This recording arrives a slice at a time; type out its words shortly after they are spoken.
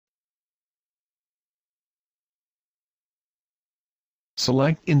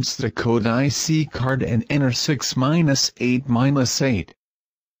Select Instacode IC card and enter 6-8-8.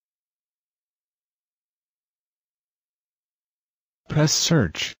 Press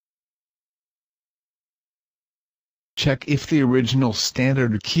search. Check if the original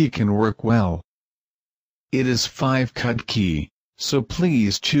standard key can work well. It is 5-cut key, so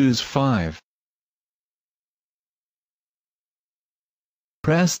please choose 5.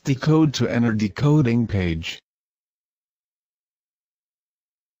 Press decode to enter decoding page.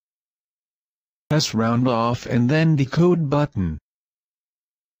 Press round off and then decode button.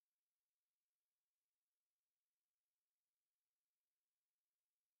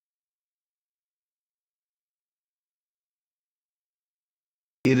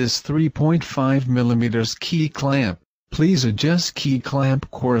 It is 3.5 mm key clamp. Please adjust key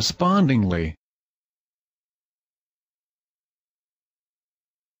clamp correspondingly.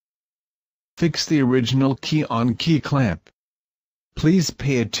 Fix the original key on key clamp. Please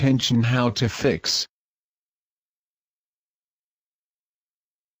pay attention how to fix.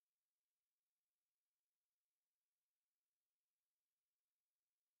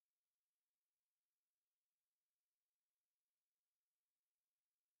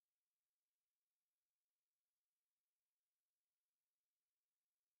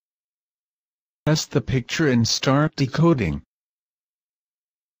 Press the picture and start decoding.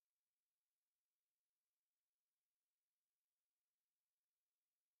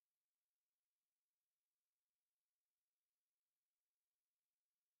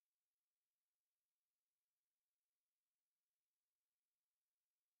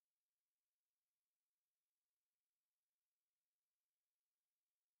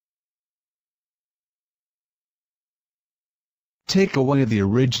 Take away the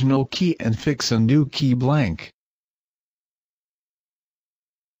original key and fix a new key blank.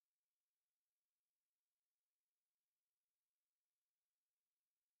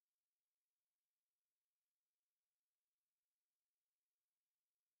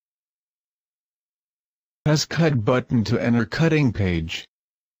 Press cut button to enter cutting page.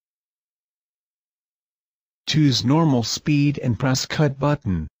 Choose normal speed and press cut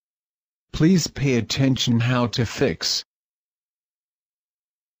button. Please pay attention how to fix.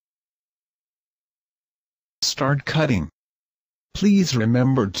 Start cutting. Please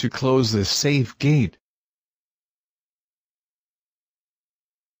remember to close the safe gate.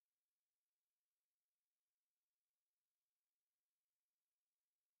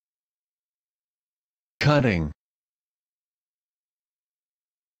 Cutting.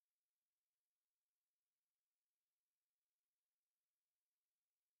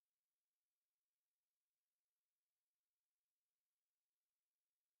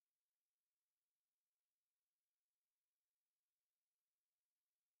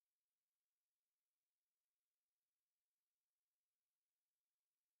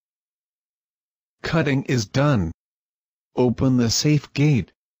 Cutting is done. Open the safe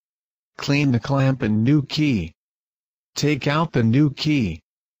gate. Clean the clamp and new key. Take out the new key.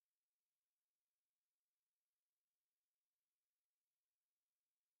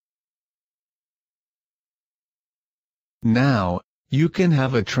 Now, you can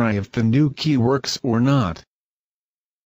have a try if the new key works or not.